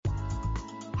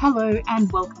Hello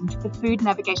and welcome to the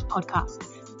FoodNavigator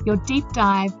Podcast, your deep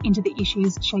dive into the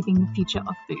issues shaping the future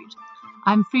of food.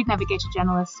 I'm FoodNavigator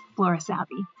journalist Flora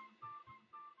Southey.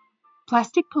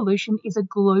 Plastic pollution is a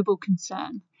global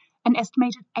concern. An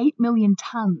estimated 8 million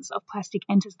tonnes of plastic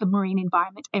enters the marine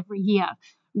environment every year,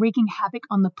 wreaking havoc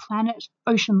on the planet,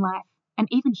 ocean life, and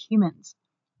even humans.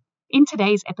 In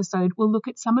today's episode, we'll look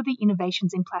at some of the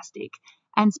innovations in plastic,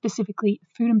 and specifically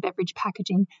food and beverage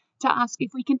packaging, to ask if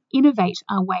we can innovate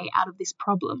our way out of this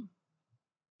problem.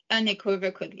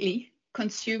 Unequivocally,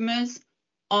 consumers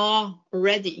are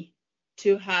ready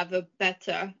to have a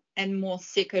better and more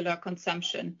circular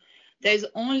consumption. There's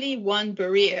only one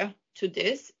barrier to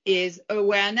this, is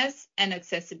awareness and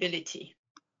accessibility.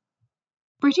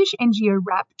 British NGO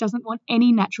WRAP doesn't want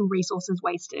any natural resources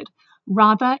wasted.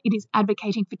 Rather, it is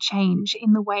advocating for change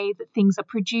in the way that things are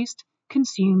produced,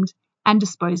 consumed, and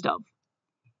disposed of.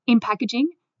 In packaging,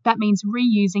 that means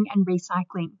reusing and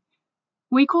recycling.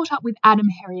 We caught up with Adam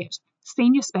Herriot,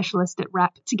 Senior Specialist at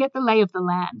WRAP, to get the lay of the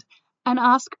land and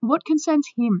ask what concerns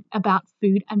him about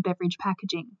food and beverage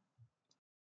packaging.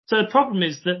 So the problem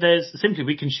is that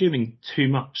we're consuming too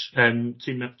much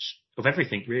of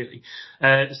everything, really.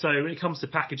 So when it comes to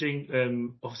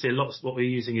packaging, obviously a lot of what we're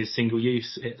using is single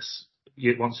use.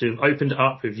 Once we've opened it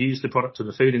up, we've used the product or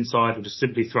the food inside, we're just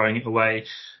simply throwing it away.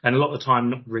 And a lot of the time,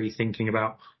 not really thinking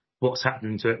about what's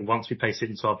happening to it once we place it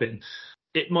into our bin.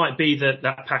 It might be that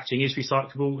packaging is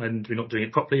recyclable and we're not doing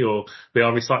it properly, or we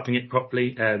are recycling it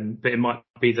properly. But it might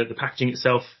be that the packaging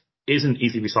itself isn't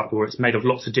easily recyclable. It's made of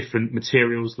lots of different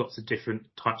materials, lots of different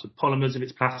types of polymers if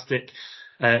it's plastic.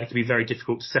 It can be very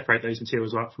difficult to separate those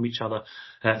materials out from each other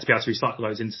to be able to recycle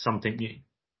those into something new.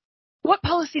 What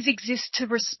policies exist to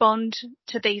respond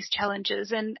to these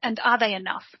challenges, and are they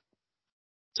enough?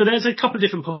 So there's a couple of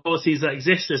different policies that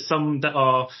exist. There's some that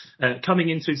are coming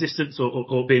into existence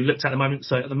or being looked at the moment.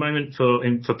 So at the moment,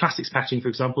 for plastics packaging, for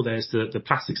example, there's the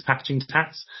plastics packaging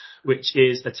tax, which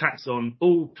is a tax on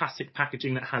all plastic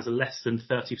packaging that has a less than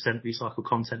 30% recycled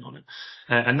content on it.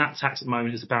 And that tax at the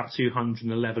moment is about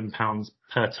 £211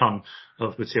 per tonne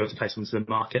of material to place onto the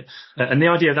market. And the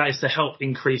idea of that is to help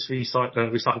increase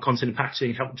recycled content in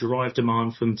packaging, help drive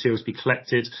demand for materials to be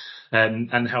collected,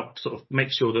 and help sort of make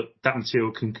sure that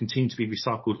material can continue to be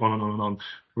recycled on and on and on,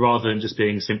 rather than just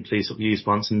being simply sort of used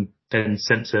once and then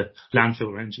sent to landfill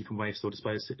or energy from waste or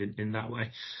disposed in that way.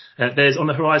 There's on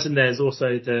the horizon, there's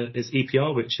also there's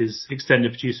EPR, which is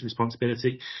extended producer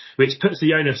responsibility, which puts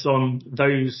the onus on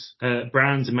those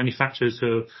brands and manufacturers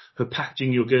who are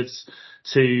packaging your goods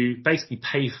to basically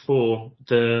pay for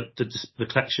the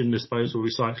collection, disposal,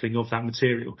 recycling of that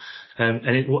material.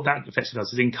 What that effectively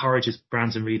does is encourages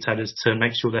brands and retailers to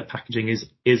make sure their packaging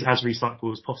is as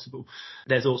recyclable as possible.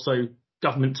 There's also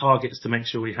government targets to make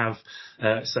sure we have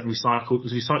certain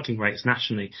recycling rates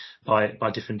nationally by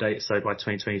different dates, so by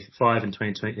 2025 and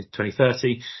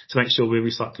 2030, to make sure we're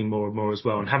recycling more and more as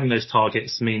well. And having those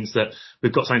targets means that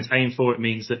we've got something to aim for. It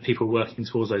means that people are working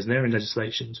towards those, and they're in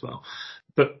legislation as well.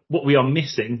 But what we are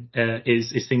missing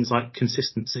is things like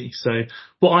consistency. So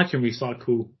what I can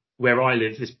recycle where I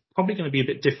live is probably going to be a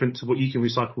bit different to what you can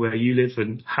recycle where you live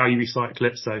and how you recycle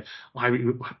it. So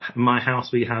in my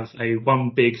house, we have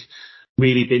one big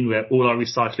wheelie bin where all our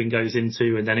recycling goes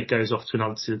into, and then it goes off to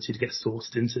another facility to get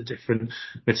sourced into different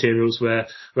materials. Where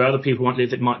other people might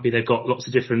live, it might be they've got lots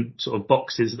of different sort of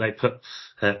boxes that they put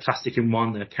plastic in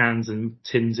one, their cans and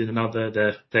tins in another,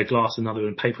 their glass in another,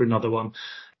 and paper in another one.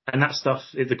 And that stuff,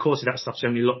 the quality of that stuff is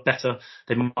generally a lot better.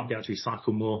 They might be able to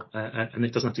recycle more, and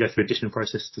it doesn't have to go through additional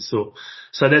process to sort.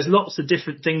 So there's lots of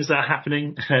different things that are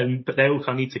happening, but they all kind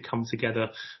of need to come together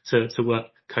to work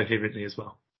coherently as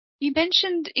well. You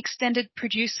mentioned extended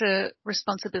producer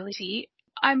responsibility.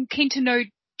 I'm keen to know,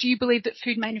 do you believe that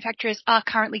food manufacturers are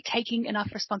currently taking enough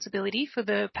responsibility for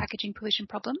the packaging pollution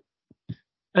problem?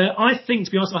 I think,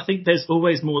 to be honest, there's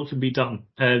always more that can be done.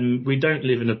 We don't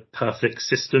live in a perfect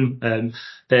system.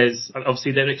 There's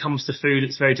obviously, when it comes to food,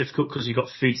 it's very difficult because you've got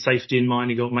food safety in mind.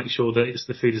 You've got to make sure that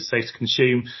the food is safe to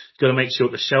consume. You've got to make sure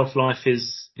that the shelf life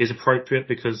is appropriate,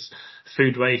 because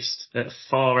food waste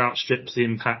far outstrips the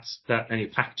impact that any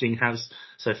packaging has.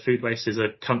 So food waste is a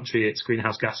country, its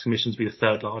greenhouse gas emissions will be the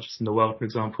third largest in the world, for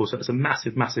example. So it's a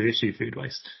massive, massive issue, food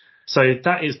waste. So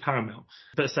that is paramount.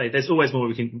 But there's always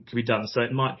more can be done. So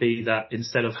it might be that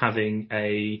instead of having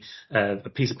a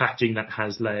piece of packaging that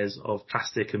has layers of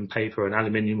plastic and paper and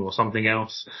aluminium or something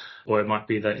else, or it might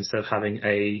be that instead of having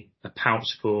a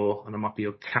pouch and it might be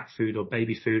your cat food or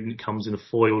baby food, and it comes in a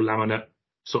foil laminate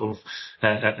sort of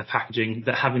a packaging,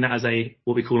 that having that as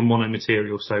what we call a mono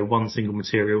material, so one single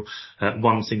material,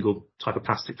 one single type of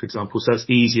plastic, for example, so it's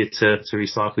easier to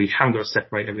recycle. You haven't got to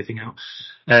separate everything out,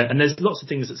 and there's lots of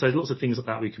things like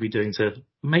that we could be doing to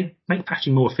make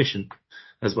packaging more efficient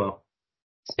as well.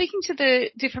 Speaking to the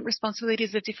different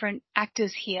responsibilities of different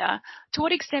actors here, to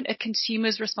what extent are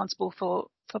consumers responsible for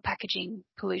packaging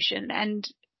pollution, and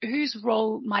whose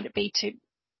role might it be to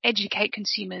educate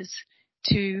consumers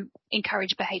to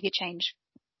encourage behaviour change?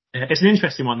 It's an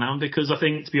interesting one now, because I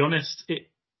think, to be honest,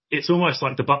 it's almost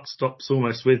like the buck stops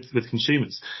almost with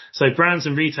consumers. So brands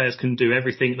and retailers can do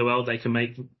everything in the world. They can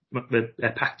make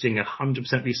their packaging 100%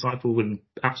 recyclable and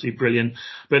absolutely brilliant.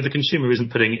 But if the consumer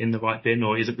isn't putting it in the right bin,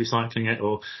 or isn't recycling it,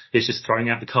 or is just throwing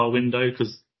out the car window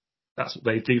because that's what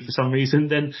they do for some reason,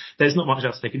 then there's not much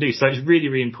else they can do. So it's really,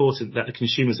 really important that the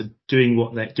consumers are doing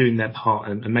their part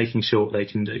and making sure what they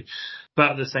can do.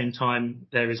 But at the same time,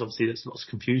 there's lots of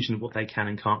confusion of what they can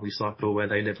and can't recycle where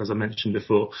they live, as I mentioned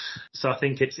before. So I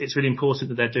think it's really important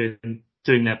that they're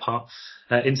doing their part.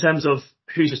 In terms of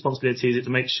whose responsibility is it to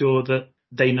make sure that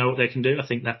they know what they can do, I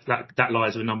think that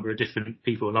lies with a number of different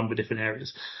people, a number of different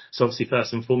areas. So obviously,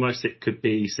 first and foremost, it could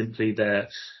be simply their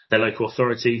local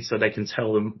authority, so they can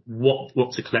tell them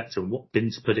what to collect and what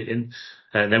bin to put it in.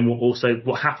 And then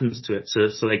what happens to it,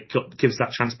 so gives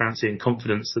that transparency and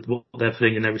confidence that what they're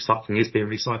putting in their recycling is being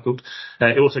recycled.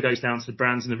 It also goes down to the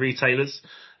brands and the retailers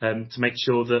to make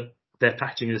sure that their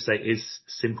packaging, as I say, is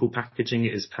simple packaging.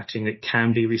 It is packaging that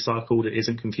can be recycled. It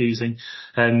isn't confusing.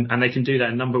 And they can do that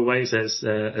in a number of ways. There's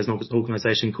an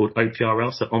organisation called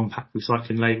OPRL, so on-pack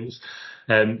recycling labels,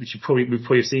 which we've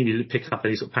probably seen. You pick up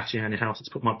any sort of packaging around your house,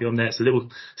 might be on there. It's a little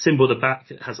symbol at the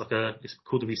back. It has it's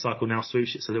called the Recycle Now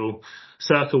swoosh. It's a little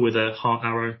circle with a heart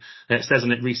arrow. It says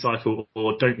on it, recycle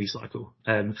or don't recycle.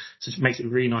 So it makes it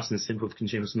really nice and simple for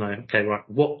consumers to know, okay, right,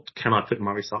 what can I put in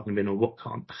my recycling bin or what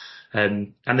can't?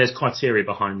 And there's criteria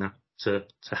behind that to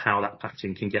how that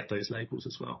packaging can get those labels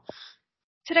as well.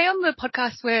 Today on the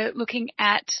podcast, we're looking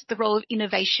at the role of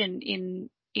innovation in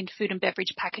food and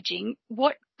beverage packaging.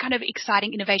 What kind of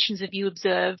exciting innovations have you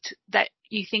observed that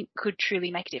you think could truly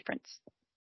make a difference?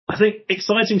 I think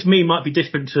exciting for me might be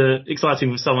different to exciting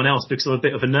for someone else, because I'm a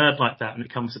bit of a nerd like that when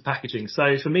it comes to packaging.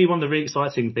 So for me, one of the really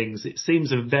exciting things, it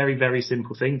seems a very, very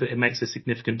simple thing, but it makes a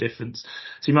significant difference.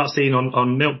 So you might have seen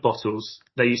on milk bottles,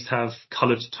 they used to have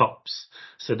coloured tops,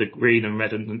 so the green and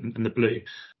red and the blue.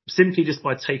 Simply just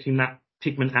by taking that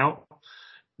pigment out,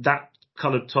 that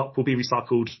coloured top will be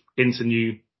recycled into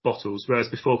new bottles, whereas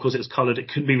before, because it was coloured, it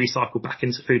couldn't be recycled back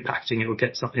into food packaging. It would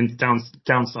get something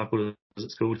downcycled, as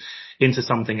it's called, into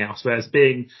something else. Whereas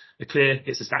being clear,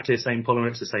 it's exactly the same polymer,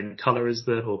 it's the same colour as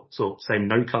same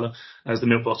no colour as the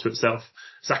milk bottle itself.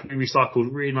 So that can be recycled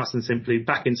really nice and simply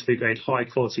back into food grade, high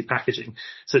quality packaging.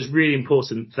 So it's really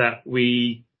important that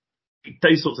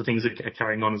those sorts of things are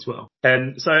carrying on as well.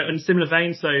 So in similar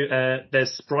vein,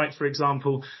 there's Sprite, for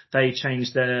example. They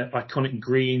changed their iconic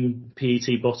green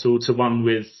PET bottle to one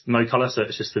with no colour, so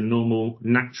it's just a normal,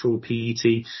 natural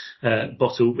PET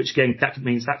bottle, which again, that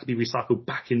means that could be recycled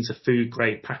back into food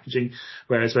grade packaging.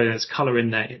 Whereas when there's colour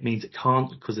in there, it means it can't,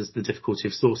 because there's the difficulty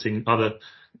of sourcing other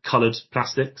coloured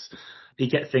plastics. You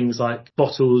get things like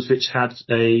bottles which had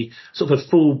a sort of a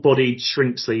full-bodied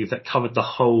shrink sleeve that covered the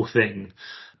whole thing.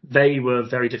 They were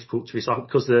very difficult to recycle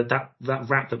because that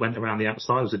wrap that went around the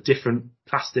outside was a different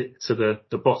plastic to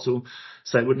the bottle,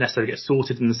 so it wouldn't necessarily get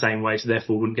sorted in the same way, so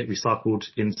therefore wouldn't get recycled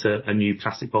into a new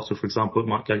plastic bottle, for example. It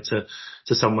might go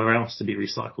to somewhere else to be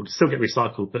recycled. Still get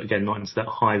recycled, but again, not into that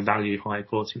high value, high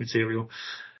quality material.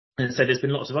 And so there's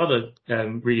been lots of other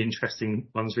really interesting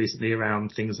ones recently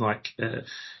around things like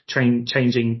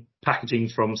changing packaging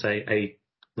from, say,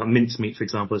 like mincemeat, for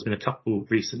example. There's been a couple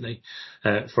recently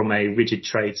from a rigid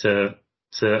tray to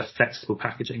flexible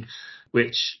packaging,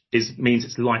 which means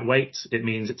it's lightweight. It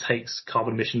means it takes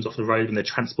carbon emissions off the road when they're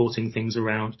transporting things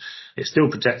around. It still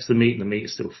protects the meat, and the meat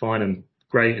is still fine and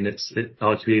great. And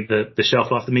arguably the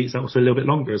shelf life of the meat is also a little bit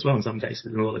longer as well in some cases,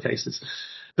 in a lot of cases.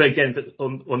 But again,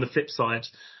 on the flip side,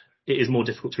 it is more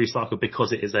difficult to recycle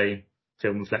because it is a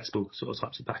film and flexible sort of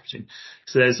types of packaging.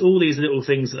 So there's all these little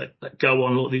things that go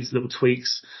on, all these little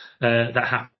tweaks that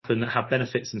happen, that have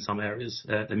benefits in some areas.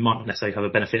 They might not necessarily have a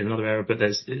benefit in another area, but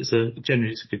it's a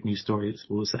good news story. It's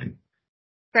all the same.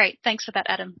 Great. Thanks for that,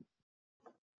 Adam.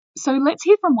 So let's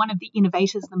hear from one of the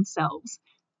innovators themselves.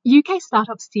 UK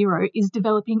startup Zero is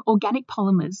developing organic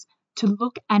polymers to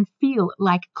look and feel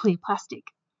like clear plastic.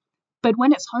 But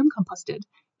when it's home composted,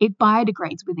 it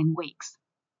biodegrades within weeks.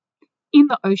 In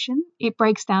the ocean, it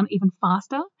breaks down even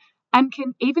faster and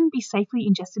can even be safely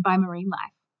ingested by marine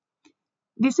life.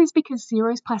 This is because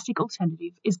Zero's plastic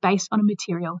alternative is based on a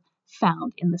material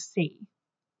found in the sea.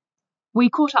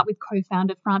 We caught up with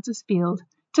co-founder Francis Field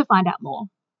to find out more.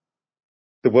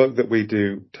 The work that we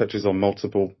do touches on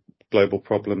multiple global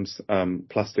problems,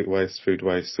 plastic waste, food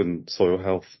waste and soil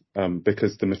health,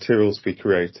 because the materials we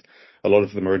create, a lot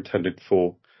of them are intended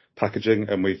for packaging,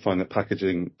 and we find that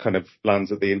packaging kind of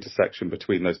lands at the intersection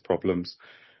between those problems.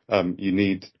 You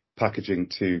need packaging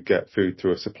to get food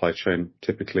through a supply chain.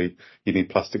 Typically, you need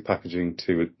plastic packaging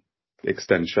to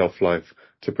extend shelf life,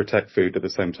 to protect food. At the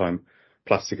same time,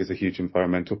 plastic is a huge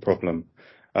environmental problem.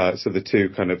 So the two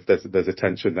kind of, there's a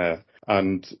tension there,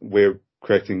 and we're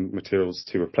creating materials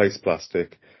to replace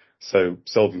plastic. So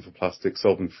solving for plastic,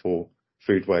 solving for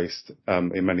food waste.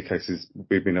 In many cases,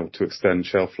 we've been able to extend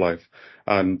shelf life,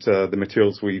 and the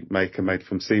materials we make are made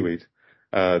from seaweed.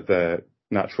 They're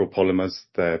natural polymers,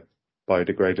 they're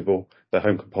biodegradable, they're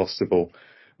home compostable,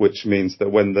 which means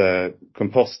that when they're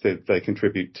composted, they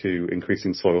contribute to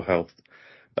increasing soil health.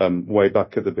 Way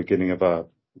back at the beginning of our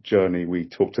journey, we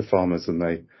talked to farmers, and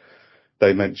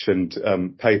they mentioned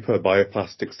paper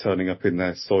bioplastics turning up in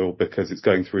their soil because it's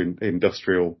going through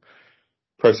industrial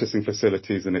processing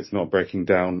facilities and it's not breaking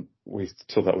down. We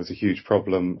thought that was a huge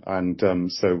problem,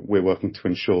 and so we're working to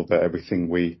ensure that everything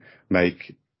we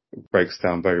make breaks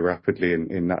down very rapidly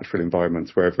in natural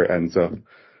environments wherever it ends up.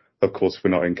 Of course, we're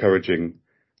not encouraging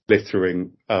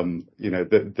littering.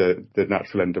 The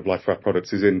natural end of life for our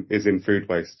products is in food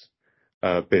waste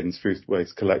bins, food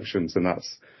waste collections, and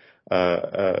that's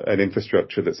an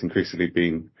infrastructure that's increasingly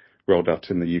being rolled out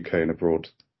in the UK and abroad.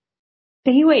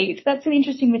 Seaweed, that's an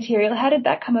interesting material. How did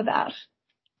that come about?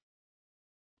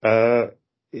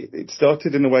 It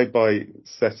started in a way by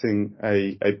setting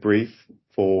a brief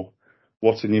for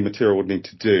what a new material would need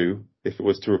to do if it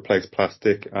was to replace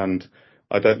plastic, and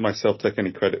I don't myself take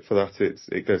any credit for that.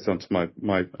 It goes on to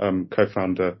my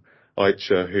co-founder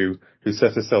Aicha, who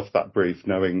set herself that brief,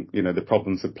 knowing the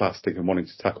problems of plastic and wanting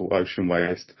to tackle ocean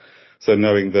waste. So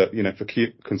knowing that for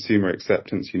consumer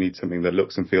acceptance, you need something that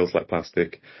looks and feels like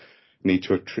plastic, need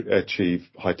to achieve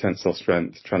high tensile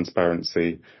strength,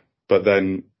 transparency, but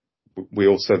then we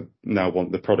also now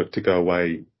want the product to go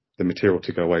away, the material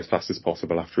to go away as fast as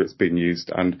possible after it's been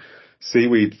used. And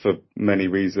seaweed, for many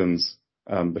reasons,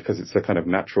 because it's a kind of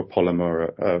natural polymer,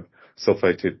 a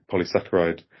sulfated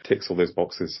polysaccharide, ticks all those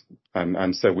boxes.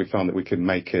 And so we found that we can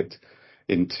make it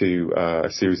into a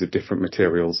series of different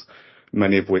materials,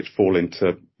 many of which fall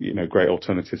into great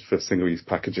alternatives for single-use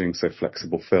packaging, so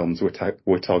flexible films.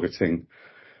 We're targeting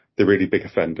the really big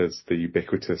offenders, the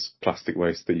ubiquitous plastic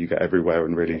waste that you get everywhere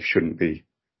and really shouldn't be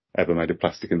ever made of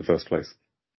plastic in the first place.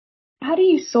 How do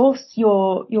you source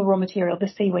your raw material, the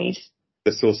seaweed?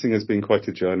 The sourcing has been quite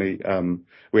a journey.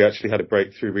 We actually had a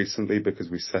breakthrough recently because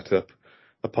we set up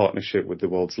a partnership with the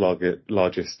world's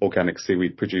largest organic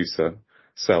seaweed producer,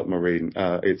 Celt Marine.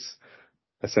 It's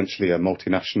essentially a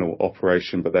multinational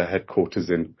operation, but their headquarters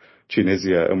in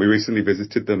Tunisia. And we recently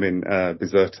visited them in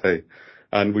Bizerte,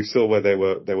 and we saw where they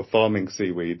were farming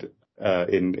seaweed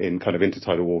in kind of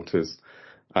intertidal waters,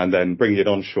 and then bringing it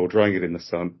onshore, drying it in the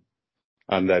sun,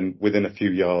 and then within a few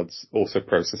yards also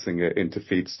processing it into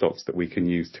feedstocks that we can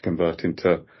use to convert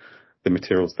into the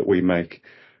materials that we make.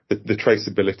 The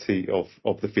traceability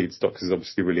of the feedstocks is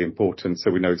obviously really important,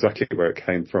 so we know exactly where it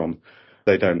came from.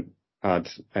 They don't add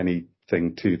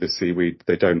anything to the seaweed.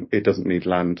 It doesn't need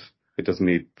land. It doesn't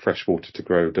need fresh water to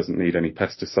grow. It doesn't need any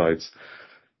pesticides.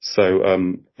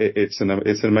 So it's an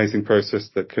amazing process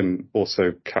that can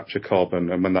also capture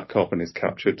carbon, and when that carbon is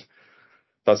captured,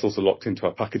 that's also locked into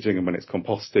our packaging, and when it's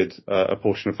composted, a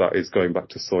portion of that is going back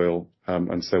to soil,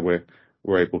 and so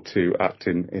we're able to act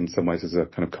in some ways as a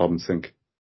kind of carbon sink.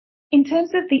 In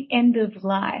terms of the end of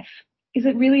life, is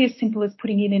it really as simple as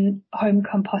putting it in home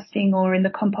composting or in the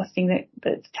composting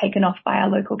that's taken off by our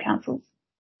local councils?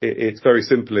 It's very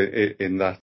simple in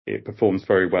that it performs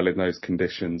very well in those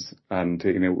conditions, and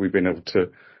we've been able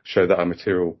to show that our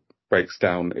material breaks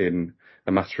down in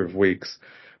a matter of weeks.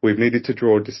 We've needed to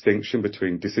draw a distinction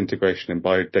between disintegration and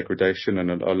biodegradation, and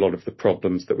a lot of the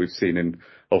problems that we've seen in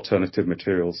alternative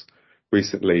materials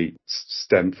recently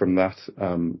stem from that.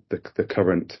 The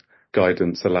current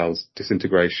guidance allows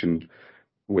disintegration,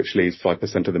 which leaves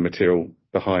 5% of the material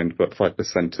behind, but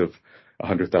 5% of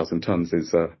 100,000 tons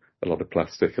is a lot of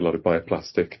plastic, a lot of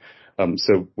bioplastic.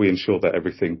 So we ensure that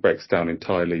everything breaks down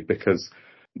entirely because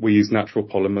we use natural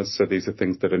polymers. So these are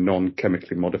things that are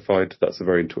non-chemically modified. That's a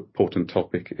very important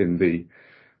topic in the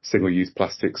single-use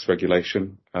plastics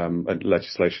regulation and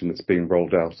legislation that's being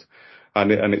rolled out.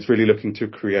 And it's really looking to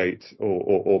create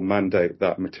or mandate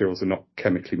that materials are not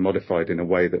chemically modified in a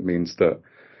way that means that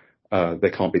They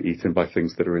can't be eaten by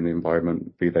things that are in the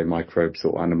environment, be they microbes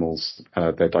or animals.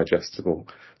 They're digestible.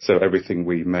 So everything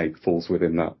we make falls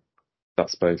within that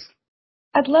space.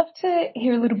 I'd love to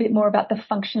hear a little bit more about the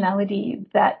functionality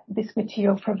that this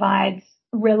material provides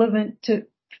relevant to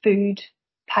food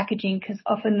packaging, because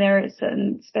often there are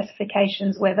certain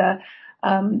specifications whether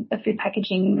a food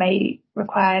packaging may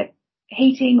require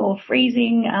heating or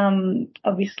freezing,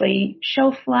 obviously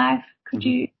shelf life. Could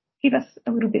you give us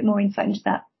a little bit more insight into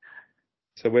that?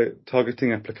 So we're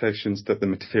targeting applications that the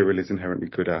material is inherently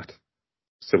good at.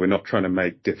 So we're not trying to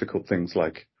make difficult things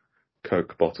like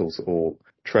Coke bottles or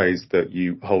trays that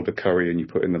you hold a curry and you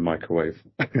put in the microwave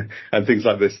and things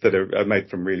like this that are made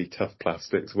from really tough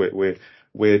plastics.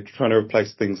 We're trying to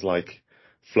replace things like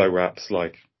flow wraps,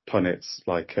 like punnets,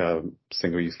 like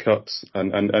single-use cups,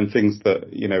 and things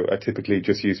that, you know, are typically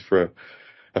just used for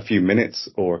a few minutes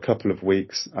or a couple of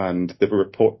weeks, and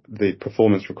the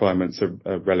performance requirements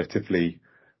are relatively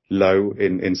low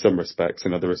in some respects.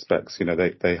 In other respects, you know,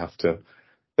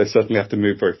 they certainly have to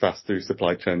move very fast through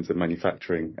supply chains and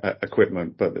manufacturing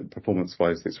equipment, but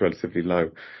performance-wise, it's relatively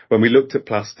low. When we looked at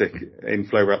plastic in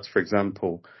flow wraps, for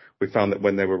example, we found that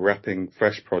when they were wrapping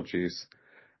fresh produce,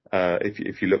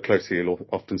 if you look closely, you'll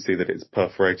often see that it's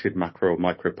perforated, macro or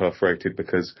micro perforated,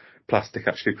 because plastic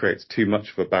actually creates too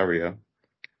much of a barrier,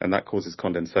 and that causes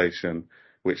condensation,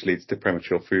 which leads to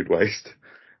premature food waste.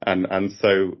 And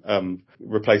so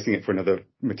replacing it for another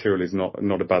material is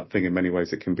not a bad thing. In many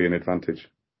ways, it can be an advantage.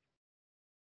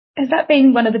 Has that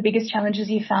been one of the biggest challenges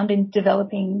you found in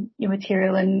developing your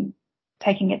material and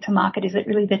taking it to market? Is it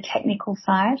really the technical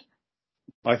side?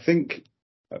 I think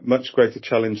a much greater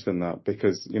challenge than that,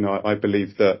 because, you know, I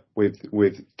believe that with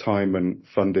time and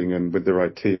funding and with the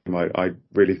right team, I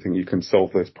really think you can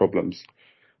solve those problems.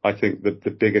 I think that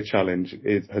the bigger challenge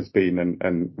has been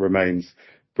and remains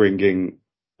bringing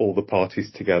all the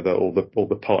parties together, all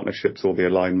the partnerships, all the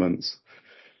alignments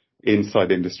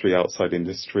inside industry, outside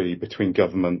industry, between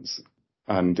governments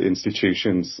and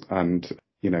institutions and,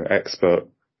 you know, expert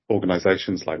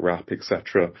organizations like RAP,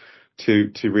 etc.,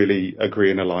 to really agree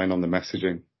and align on the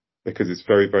messaging, because it's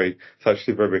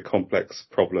actually a very, very complex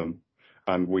problem.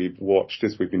 And we've watched,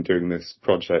 as we've been doing this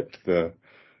project, the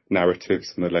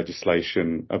narratives and the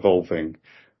legislation evolving.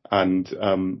 And,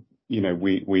 you know,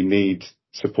 we need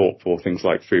support for things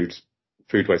like food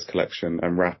waste collection,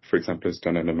 and RAP, for example, has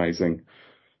done an amazing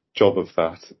job of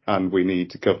that. And we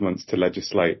need governments to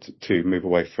legislate to move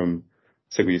away from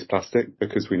single-use plastic,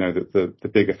 because we know that the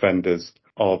big offenders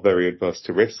are very adverse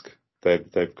to risk.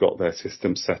 They've got their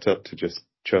systems set up to just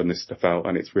churn this stuff out,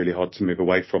 and it's really hard to move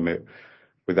away from it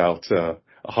without a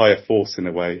higher force, in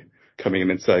a way, coming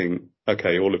in and saying,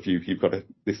 okay, all of you,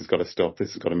 this has got to stop,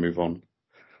 this has got to move on.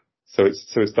 So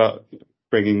it's that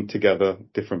bringing together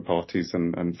different parties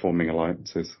and forming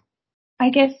alliances.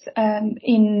 I guess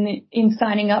in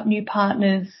signing up new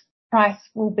partners, price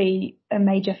will be a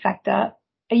major factor.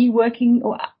 Are you working,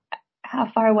 or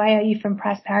how far away are you from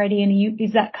price parity, and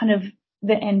is that kind of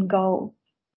the end goal?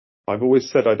 I've always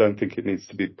said I don't think it needs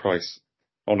to be priced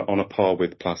on a par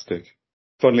with plastic.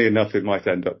 Funnily enough, it might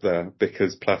end up there,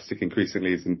 because plastic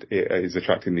increasingly is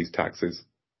attracting these taxes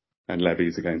and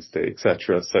levies against it,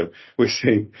 etc. So we're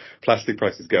seeing plastic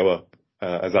prices go up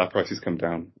as our prices come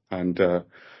down, and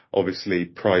obviously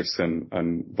price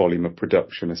and volume of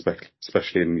production,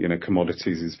 especially in, you know,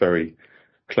 commodities, is very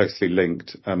closely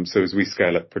linked. So as we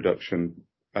scale up production,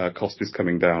 cost is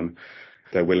coming down.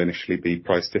 There will initially be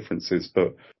price differences,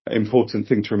 but an important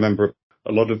thing to remember,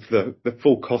 a lot of the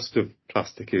full cost of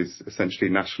plastic is essentially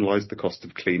nationalised, the cost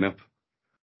of cleanup,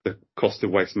 the cost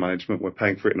of waste management. We're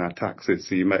paying for it in our taxes,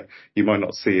 so you might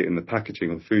not see it in the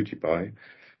packaging or the food you buy.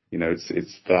 You know,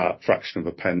 it's that fraction of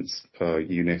a pence per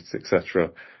unit,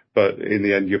 etc. But in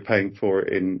the end, you're paying for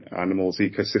it in animals,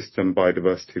 ecosystem,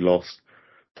 biodiversity loss,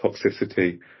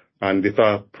 toxicity. And if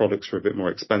our products are a bit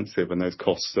more expensive and those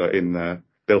costs are in there,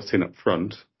 built in up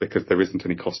front, because there isn't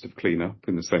any cost of cleanup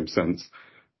in the same sense,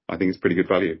 I think it's pretty good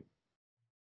value.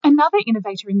 Another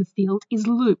innovator in the field is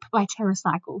Loop by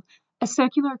TerraCycle, a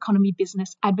circular economy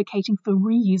business advocating for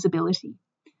reusability.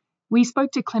 We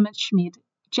spoke to Clement Schmid,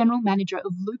 General Manager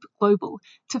of Loop Global,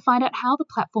 to find out how the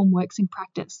platform works in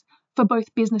practice for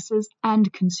both businesses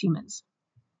and consumers.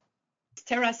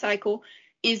 TerraCycle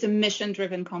is a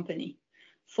mission-driven company.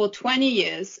 For 20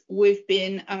 years, we've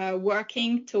been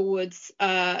working towards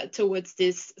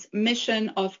this mission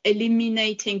of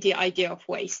eliminating the idea of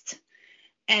waste.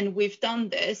 And we've done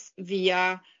this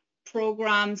via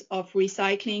programs of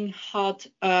recycling hard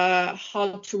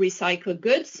to recycle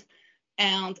goods,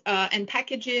 and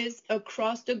packages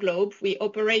across the globe. We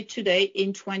operate today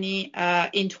in 20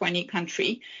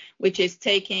 countries, which is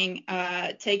taking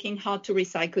hard to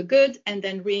recycle goods and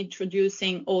then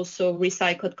reintroducing also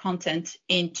recycled content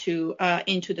into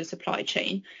the supply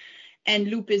chain. And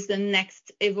Loop is the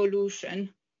next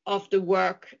evolution of the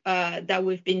work that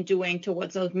we've been doing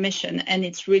towards our mission, and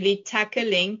it's really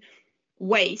tackling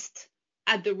waste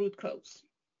at the root cause,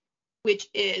 which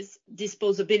is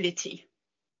disposability.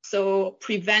 So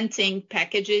preventing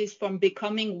packages from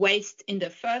becoming waste in the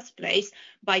first place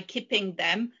by keeping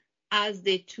them as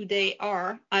they today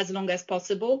are as long as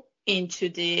possible into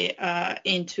the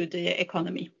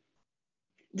economy.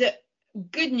 The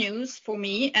good news for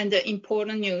me and the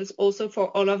important news also for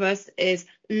all of us is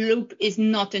Loop is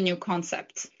not a new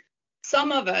concept.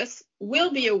 Some of us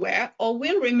will be aware or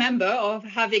will remember or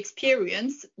have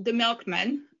experienced the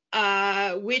milkman,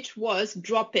 which was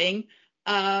dropping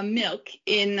milk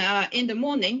in the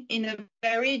morning in a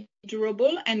very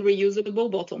durable and reusable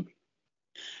bottle.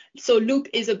 So Loop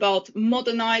is about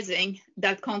modernizing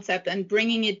that concept and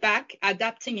bringing it back,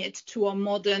 adapting it to our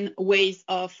modern ways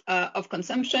of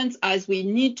consumption, as we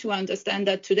need to understand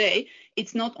that today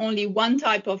it's not only one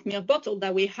type of milk bottle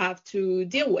that we have to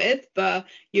deal with, but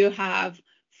you have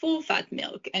full fat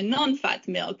milk and non-fat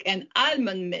milk and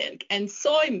almond milk and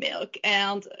soy milk,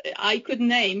 and I could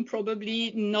name,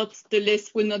 probably not, the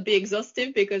list will not be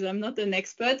exhaustive because I'm not an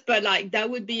expert, but like that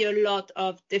would be a lot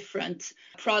of different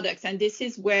products, and this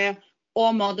is where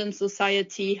our modern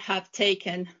society have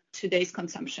taken today's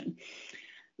consumption.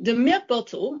 The milk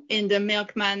bottle in the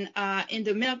milkman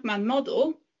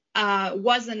model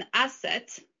was an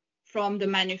asset from the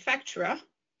manufacturer,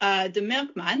 the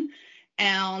milkman.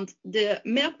 And the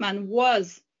milkman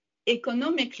was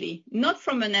economically, not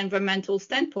from an environmental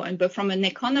standpoint, but from an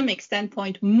economic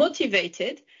standpoint,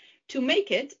 motivated to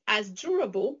make it as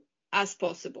durable as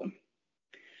possible.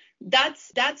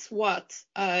 That's what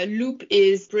Loop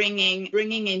is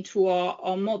bringing into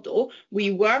our model. We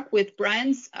work with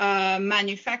brands,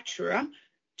 manufacturer,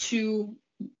 to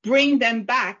bring them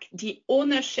back the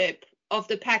ownership of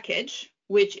the package,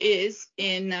 which is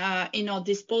in our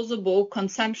disposable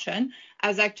consumption,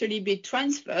 has actually been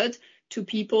transferred to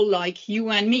people like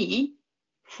you and me,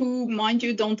 who, mind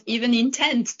you, don't even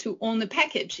intend to own a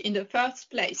package in the first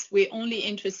place. We're only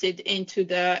interested into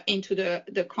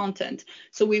the content.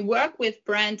 So we work with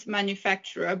brand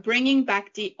manufacturer, bringing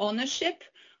back the ownership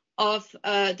of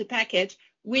the package,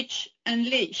 which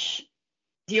unleash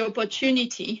the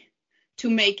opportunity to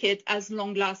make it as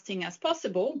long-lasting as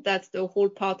possible. That's the whole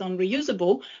part on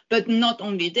reusable. But not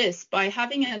only this, by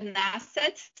having an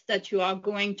asset that you are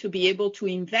going to be able to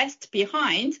invest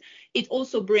behind, it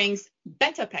also brings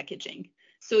better packaging.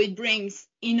 So it brings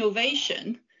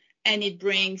innovation and it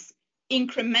brings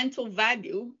incremental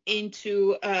value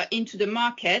into the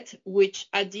market, which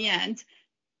at the end,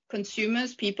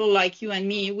 consumers, people like you and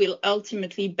me, will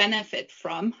ultimately benefit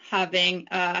from having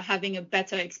a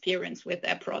better experience with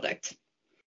their product.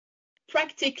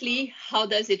 Practically, how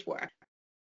does it work?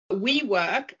 We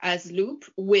work as Loop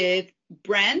with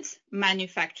brand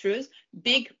manufacturers,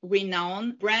 big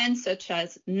renowned brands such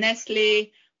as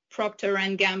Nestle, Procter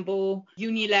 & Gamble,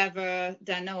 Unilever,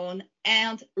 Danone,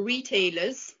 and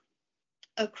retailers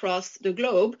across the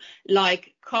globe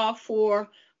like Carrefour,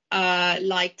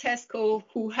 like Tesco,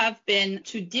 who have been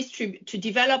to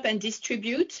develop and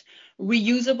distribute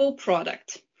reusable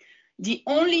product. The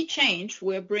only change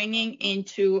we're bringing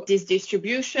into this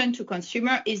distribution to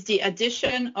consumer is the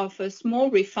addition of a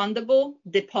small refundable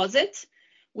deposit,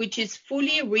 which is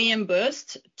fully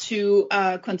reimbursed to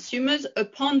consumers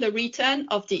upon the return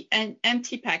of the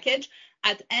empty package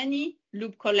at any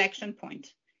Loop collection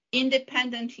point,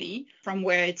 independently from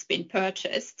where it's been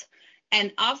purchased.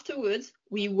 And afterwards,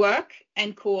 we work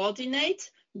and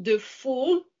coordinate the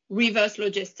full reverse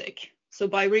logistic. So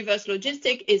by reverse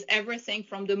logistic is everything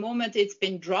from the moment it's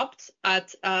been dropped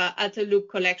at a Loop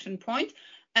collection point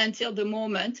until the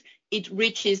moment it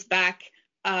reaches back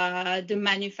the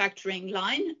manufacturing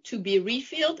line to be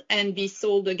refilled and be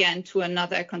sold again to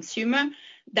another consumer.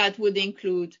 That would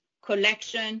include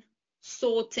collection,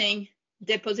 sorting,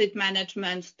 deposit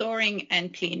management, storing,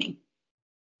 and cleaning.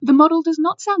 The model does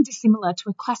not sound dissimilar to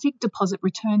a classic deposit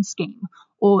return scheme,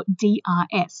 or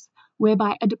DRS,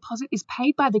 whereby a deposit is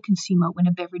paid by the consumer when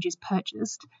a beverage is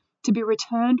purchased, to be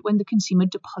returned when the consumer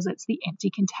deposits the empty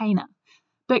container.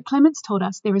 But Clemence told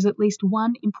us there is at least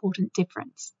one important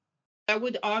difference. I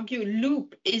would argue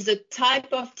Loop is a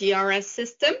type of DRS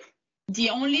system.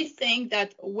 The only thing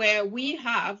that where we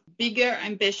have bigger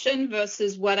ambition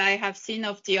versus what I have seen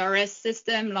of DRS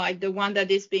system, like the one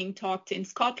that is being talked in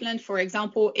Scotland, for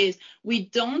example, is we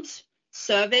don't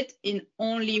serve it in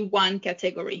only one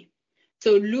category.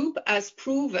 So Loop has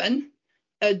proven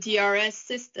a DRS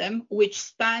system which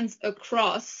spans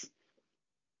across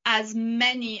as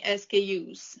many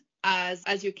SKUs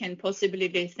as you can possibly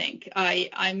think.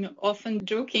 I'm often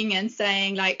joking and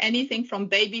saying like anything from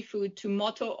baby food to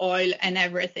motor oil and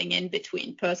everything in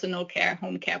between, personal care,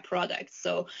 home care products.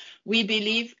 So we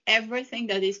believe everything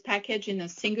that is packaged in a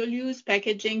single-use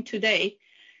packaging today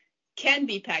can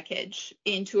be packaged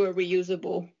into a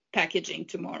reusable packaging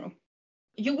tomorrow.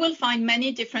 You will find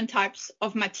many different types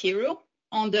of material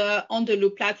on the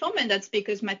Loop platform, and that's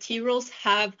because materials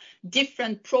have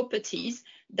different properties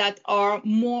that are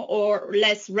more or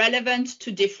less relevant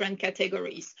to different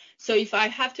categories. So if I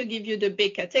have to give you the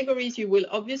big categories, you will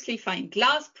obviously find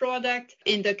glass product.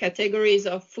 In the categories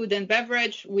of food and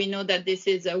beverage, we know that this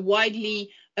is a widely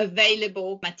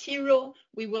available material.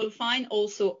 We will find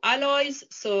also alloys,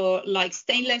 so like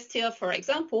stainless steel, for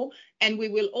example, and we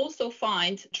will also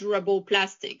find durable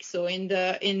plastic. So in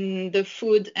the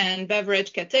food and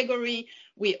beverage category,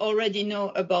 we already know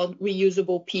about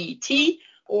reusable PET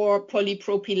or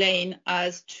polypropylene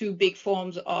as two big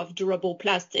forms of durable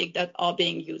plastic that are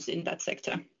being used in that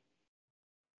sector.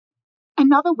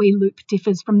 Another way Loop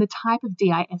differs from the type of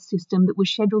DIS system that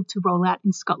was scheduled to roll out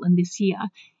in Scotland this year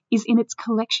is in its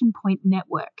collection point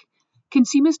network.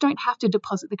 Consumers don't have to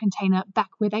deposit the container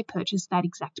back where they purchased that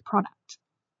exact product.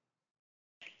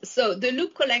 So the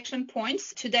Loop collection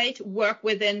points to date work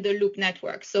within the Loop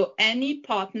network. So any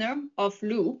partner of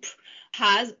Loop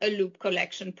has a Loop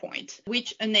collection point,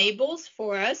 which enables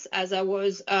for us, as I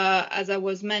was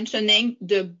mentioning,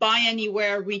 the buy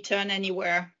anywhere, return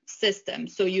anywhere system.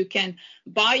 So you can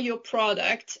buy your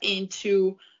product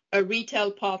into a retail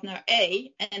partner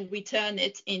A and return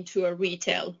it into a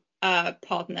retail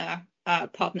partner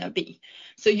B.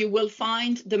 So you will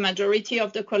find the majority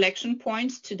of the collection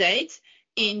points to date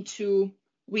into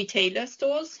retailer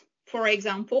stores, for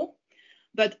example.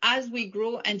 But as we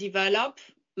grow and develop,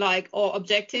 like our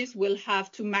objectives will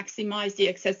have to maximize the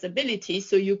accessibility,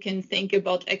 so you can think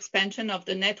about expansion of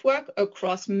the network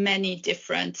across many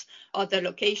different other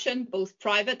locations, both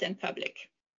private and public.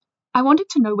 I wanted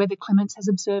to know whether Clemence has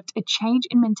observed a change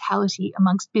in mentality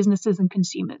amongst businesses and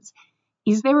consumers.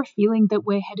 Is there a feeling that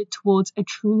we're headed towards a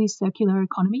truly circular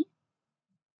economy?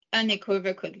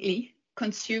 Unequivocally,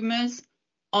 consumers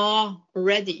are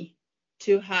ready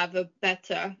to have a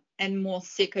better and more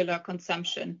circular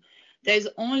consumption. There's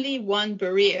only one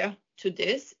barrier to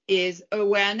this, is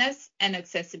awareness and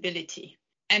accessibility.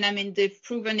 And I mean, they've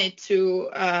proven it to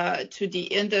the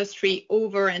industry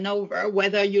over and over,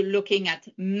 whether you're looking at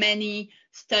many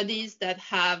studies that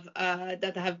have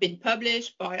been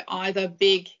published by either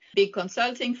big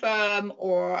consulting firm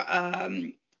or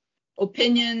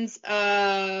opinions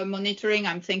monitoring.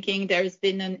 I'm thinking there's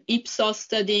been an Ipsos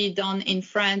study done in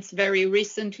France very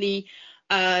recently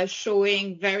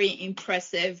showing very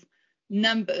impressive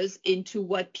numbers into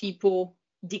what people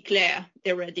declare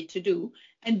they're ready to do.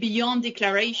 And beyond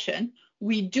declaration,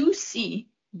 we do see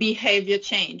behavior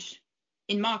change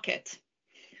in market.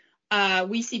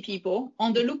 We see people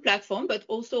on the Loop platform, but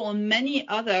also on many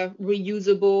other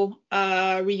reusable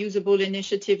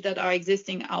initiatives that are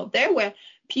existing out there, where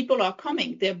people are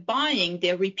coming, they're buying,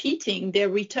 they're repeating, they're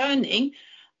returning.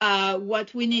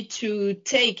 What we need to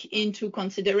take into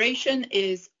consideration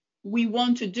is we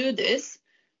want to do this,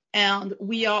 and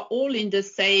we are all in the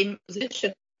same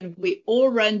position. We all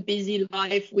run busy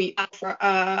life. We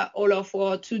have all of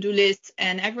our to-do lists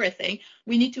and everything.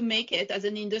 We need to make it as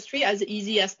an industry as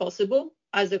easy as possible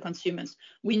as the consumers.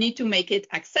 We need to make it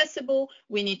accessible.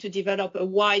 We need to develop a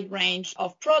wide range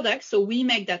of products so we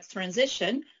make that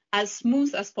transition as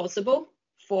smooth as possible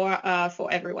for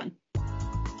everyone.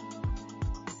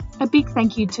 A big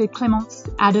thank you to Clemence,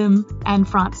 Adam, and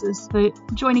Francis for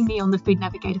joining me on the Food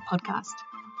Navigator podcast.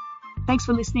 Thanks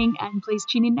for listening, and please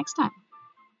tune in next time.